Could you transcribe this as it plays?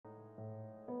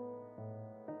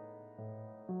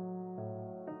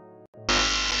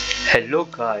Hello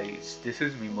guys, this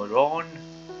is me Moron,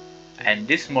 and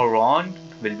this Moron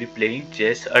will be playing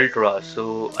Chess Ultra.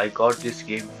 So I got this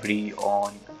game free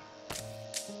on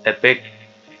Epic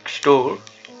Store,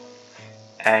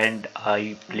 and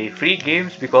I play free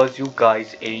games because you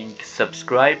guys ain't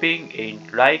subscribing,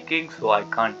 ain't liking, so I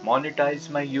can't monetize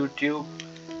my YouTube.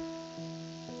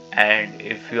 And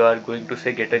if you are going to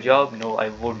say get a job, no, I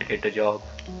won't get a job.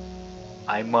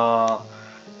 I'm a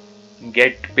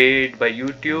get paid by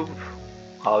YouTube,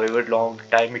 however long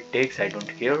time it takes, I don't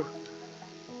care.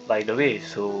 By the way,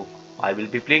 so I will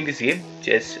be playing this game,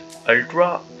 Chess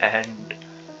Ultra, and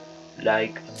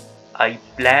like I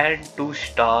plan to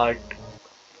start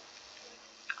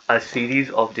a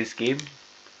series of this game,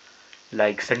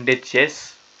 like Sunday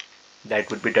Chess,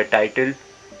 that would be the title,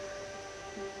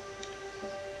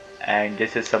 and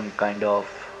this is some kind of,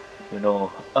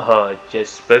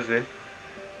 chess puzzle,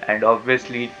 and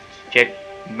obviously,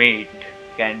 checkmate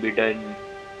can be done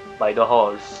by the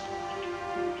horse.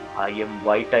 I am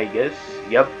white, I guess.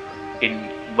 Yep. In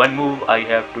one move, I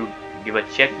have to give a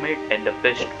checkmate, and the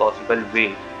best possible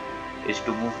way is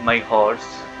to move my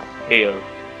horse here.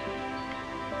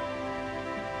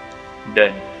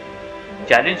 Done.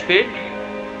 Challenge failed?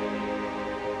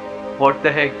 What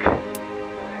the heck?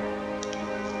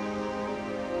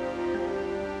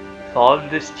 Solve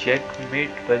this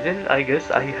checkmate puzzle? I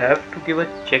guess I have to give a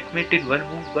checkmate in one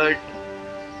move, but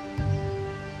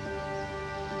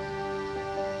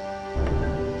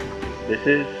this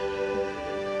is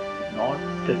not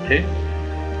the thing.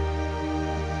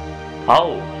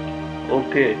 How?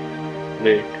 Okay,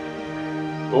 wait.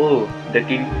 Oh, the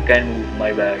king can move,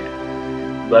 my bad.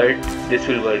 But this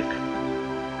will work.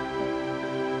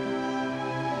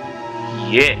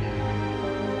 Yeah!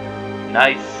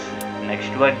 Nice.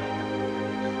 Next one.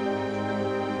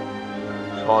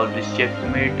 Solve this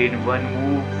checkmate in one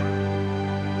move.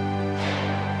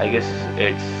 I guess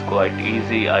it's quite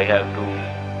easy. I have to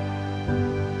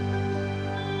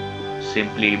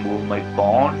simply move my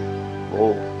pawn.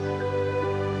 Oh,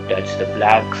 that's the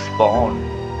black pawn.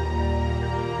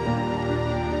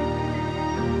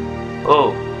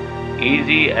 Oh,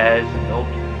 easy as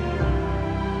nope.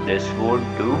 This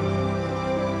won't do.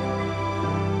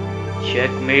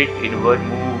 Checkmate in one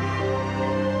move.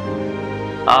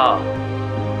 Ah.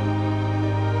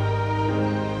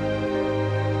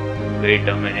 Wait a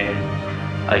minute.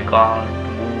 I can't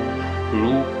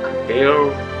move rook here.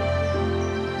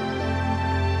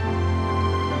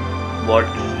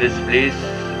 What's this place?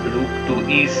 Rook to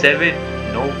e7?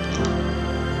 No.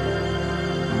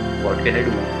 What can I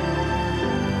do?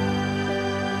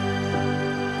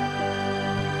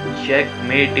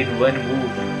 Checkmate in one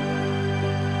move.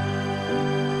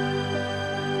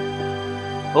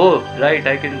 Oh, right,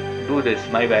 I can do this.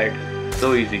 My bad.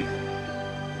 So easy.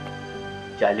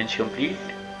 Challenge complete.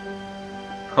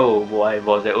 Oh, why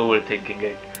was I overthinking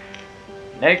it?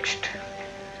 Next.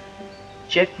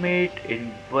 Checkmate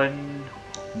in one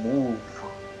move.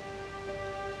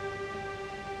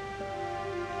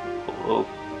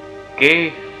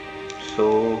 Okay,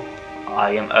 so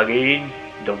I am again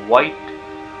the white.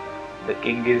 The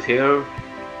king is here,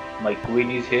 my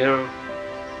queen is here,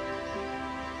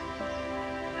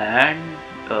 and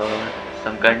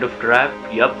some kind of trap.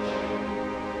 Yup,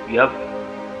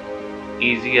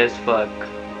 easy as fuck.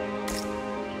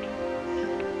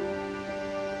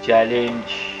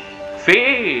 Challenge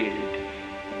failed.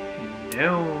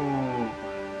 No.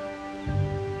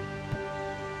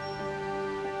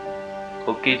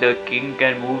 Okay, the king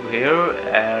can move here,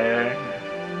 and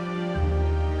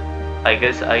I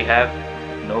guess I have.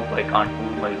 Nope, I can't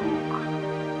move my rook.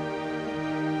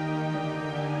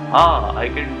 Ah, I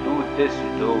can do this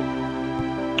though.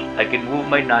 I can move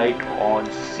my knight on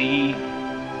c7,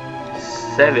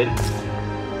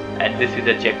 and this is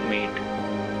a checkmate.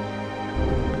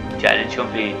 Challenge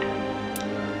complete.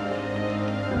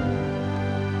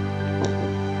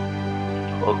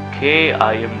 Okay,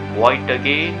 I am white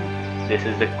again. This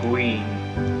is the queen.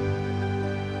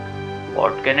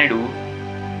 What can I do?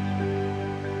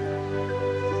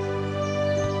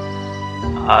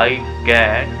 I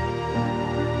can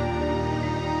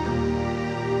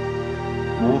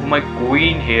move my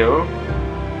queen here.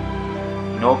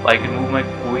 Nope, I can move my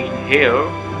queen here.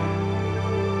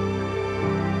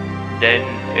 Then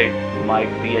it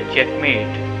might be a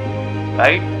checkmate,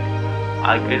 right?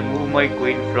 I can move my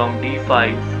queen from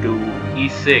d5 to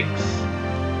e6.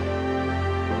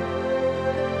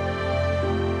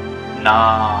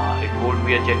 Nah, it won't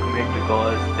be a checkmate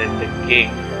because then the king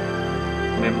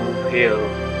may move here.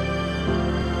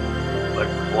 But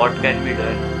what can be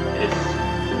done is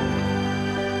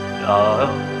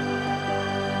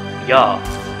yeah,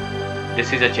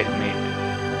 This is a checkmate.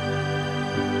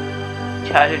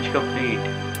 Challenge complete.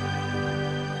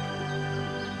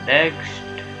 Next,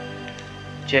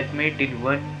 checkmate in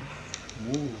one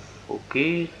move.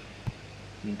 Okay,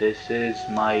 this is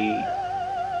my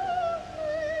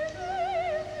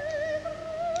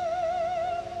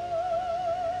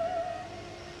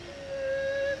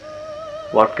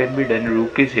what can be done.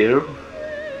 Rook is here,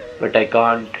 but I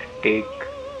can't take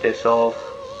this off.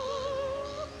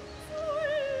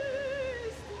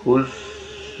 Whose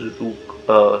rook?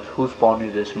 Whose pawn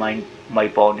is this? My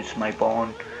pawn is my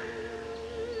pawn.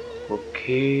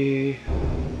 Okay,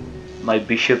 my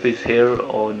bishop is here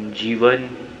on g1,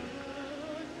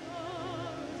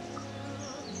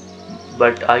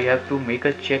 but I have to make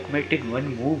a checkmate in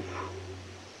one move.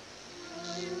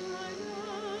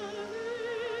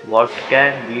 What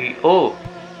can be? Oh,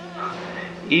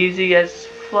 easy as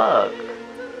fuck.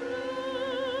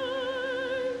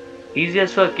 Easy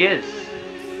as fuck, yes.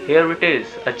 Here it is,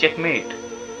 a checkmate.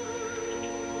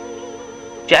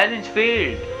 Challenge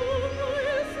failed.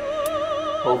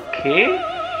 Okay.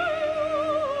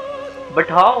 But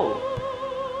how?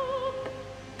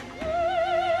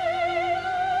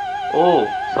 Oh,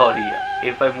 sorry.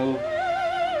 If I move.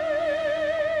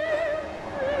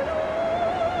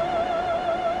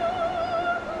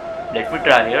 Let me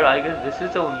try here. I guess this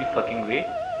is the only fucking way.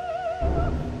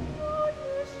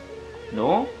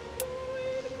 No?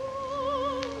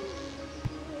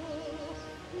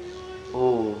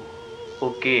 Oh,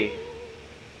 okay.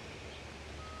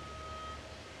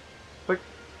 But,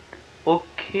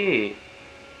 okay.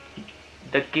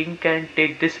 The king can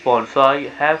take this pawn, so I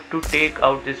have to take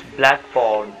out this black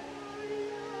pawn.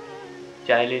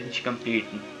 Challenge complete.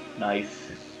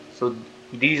 Nice. So,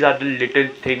 these are the little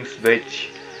things which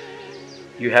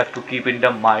you have to keep in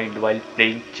the mind while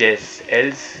playing chess,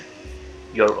 else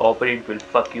your opponent will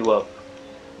fuck you up.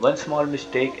 One small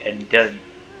mistake and done.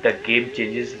 The game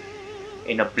changes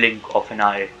in a blink of an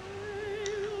eye.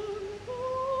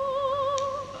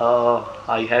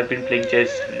 I have been playing chess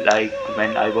like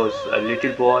when I was a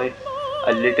little boy,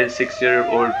 a little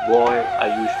 6-year-old boy.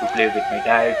 I used to play with my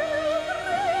dad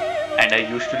and I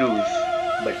used to lose.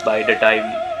 But by the time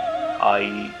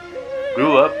I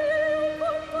grew up,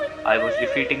 I was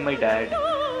defeating my dad.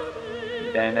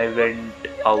 Then I went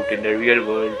out in the real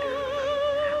world.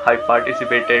 I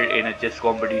participated in a chess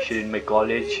competition in my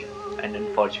college and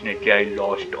unfortunately I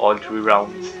lost all 3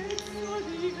 rounds.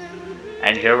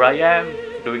 And here I am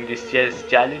doing these chess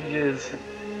challenges.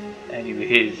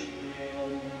 Anyways,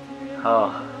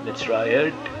 let's try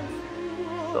it.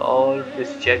 Solve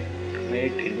this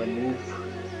checkmate in one move.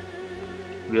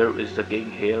 Where is the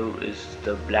king? Here is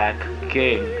the black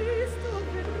king.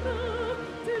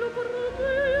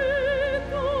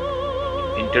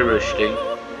 Interesting.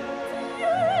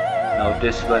 Now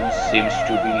this one seems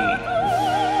to be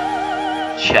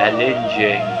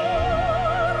challenging.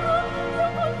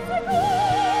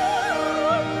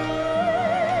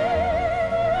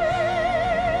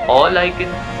 All I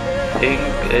can think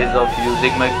is of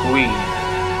using my queen.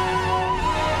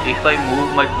 If I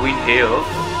move my queen here,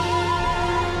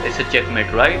 it's a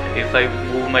checkmate, right? If I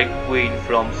move my queen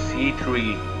from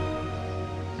c3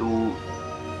 to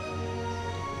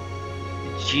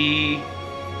g,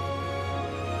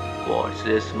 what's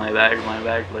this? My bad,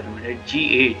 1 minute.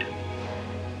 g8,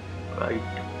 right?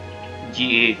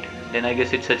 g8. Then I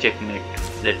guess it's a checkmate.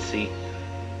 Let's see.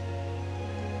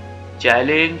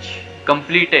 Challenge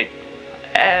completed.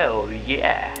 Oh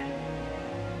yeah.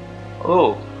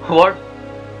 Oh, what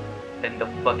in the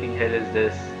fucking hell is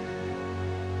this?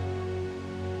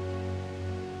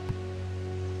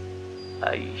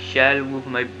 I shall move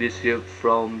my bishop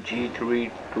from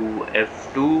g3 to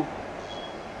f2.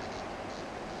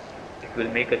 It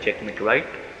will make a checkmate, right?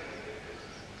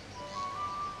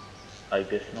 I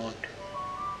guess not.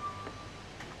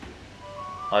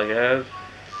 I have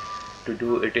to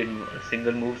do it in a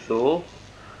single move, so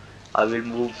I will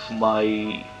move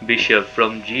my bishop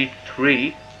from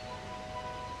g3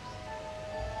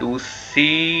 to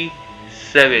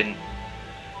c7.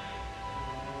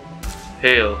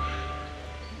 Here.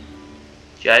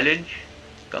 Challenge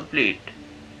complete.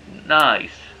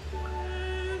 Nice.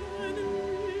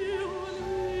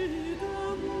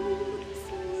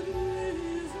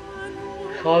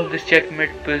 Solve this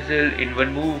checkmate puzzle in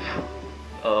one move.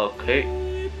 Okay.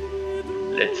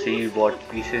 Let's see what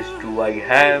pieces do I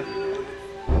have.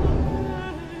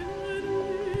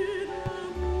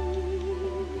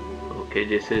 Okay,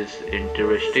 this is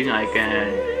interesting. I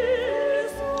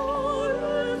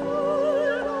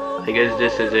guess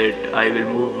this is it. I will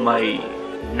move my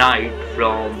knight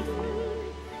from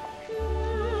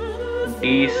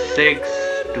d6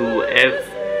 to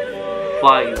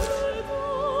F5.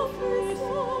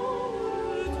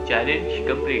 Challenge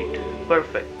complete.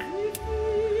 Perfect.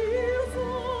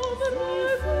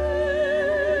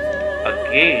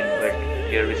 Again, but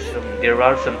there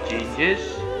are some changes.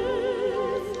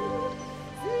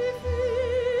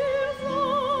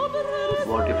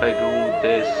 What if I do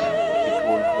this? It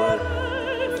won't work.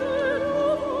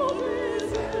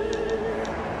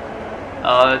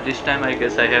 This time I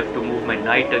guess I have to move my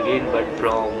knight again, but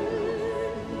from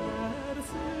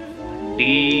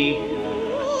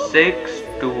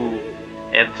D6 to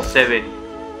F7.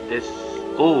 This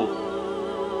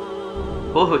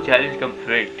challenge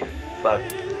complete. Fuck.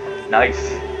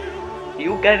 Nice.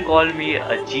 You can call me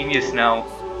a genius now.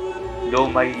 Though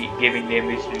my gaming name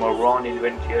is Moron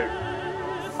Inventor,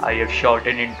 I have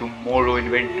shortened into Moro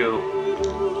Inventor,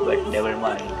 but never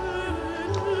mind.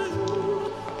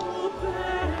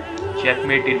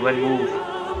 Checkmate in one move.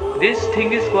 This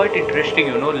thing is quite interesting,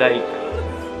 you know, like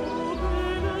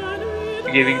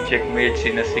giving checkmates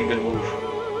in a single move.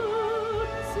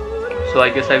 So I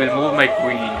guess I will move my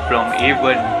queen from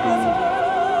A1 to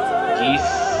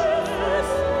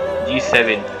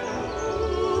G7.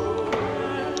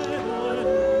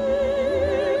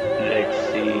 Let's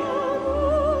see.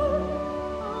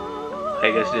 I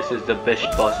guess this is the best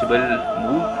possible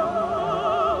move.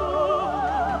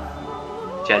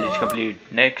 Challenge complete.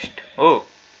 Next. Oh.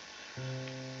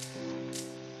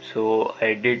 So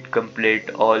I did complete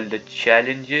all the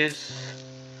challenges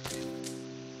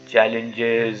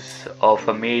of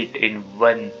a mate in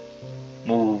one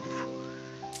move,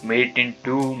 mate in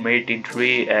 2, mate in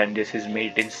 3, and this is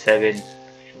mate in 7.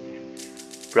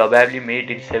 Probably mate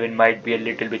in 7 might be a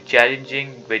little bit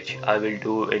challenging, which I will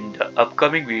do in the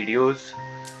upcoming videos,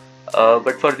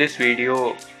 but for this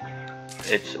video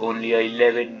it's only a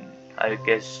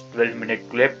 12-minute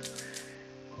clip.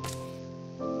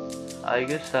 I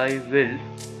guess I will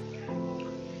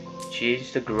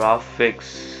change the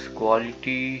graphics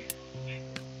quality,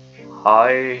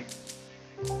 high,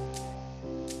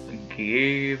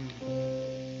 game,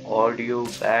 audio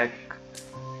back,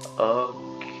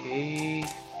 okay,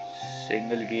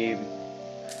 single game.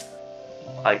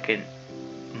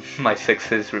 My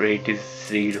success rate is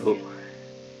 0.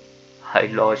 I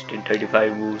lost in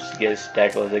 35 moves. Yes,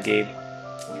 that was a game.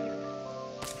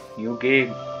 New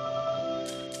game.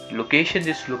 Location.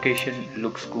 This location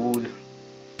looks cool.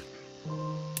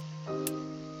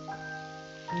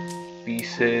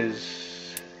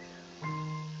 Pieces.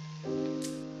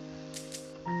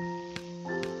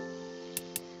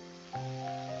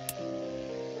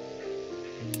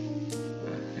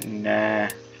 Nah.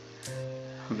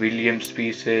 Williams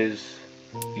pieces.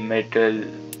 Metal.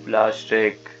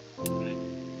 Plastic.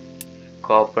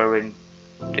 Copper and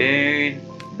tin.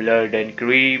 Blood and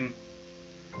cream.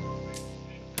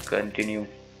 Continue.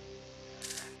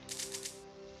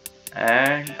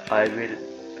 And I will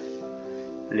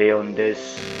lay on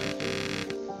this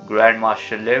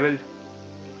grandmaster level.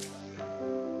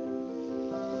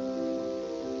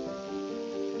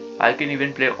 I can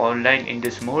even play online in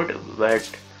this mode, but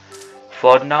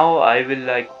for now I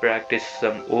will practice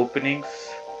some openings.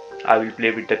 I will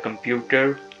play with the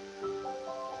computer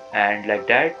and like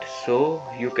that. So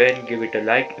you can give it a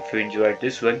like if you enjoyed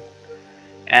this one,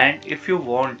 and if you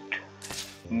want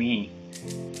me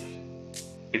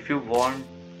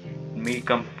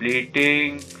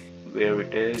completing where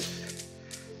it is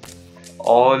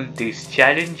all these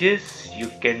challenges, you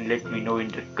can let me know in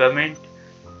the comment.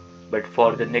 But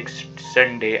for the next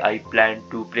Sunday I plan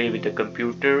to play with the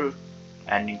computer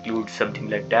and include something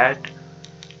like that.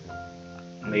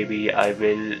 Maybe I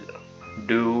will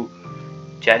do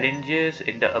challenges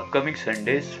in the upcoming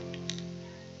Sundays.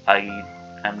 I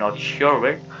am not sure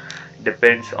yet.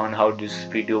 Depends on how this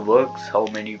video works, how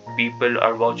many people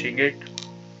are watching it.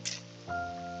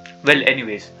 Well,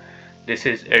 anyways, this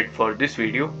is it for this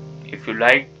video. If you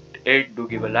liked it, do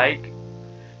give a like.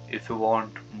 If you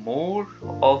want more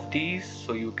of these,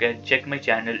 so you can check my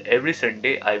channel every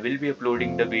Sunday. I will be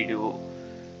uploading the video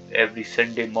every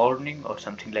Sunday morning or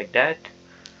something like that.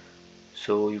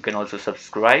 So you can also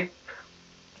subscribe,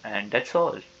 and that's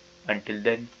all. Until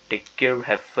then, take care,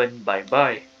 have fun, bye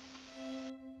bye.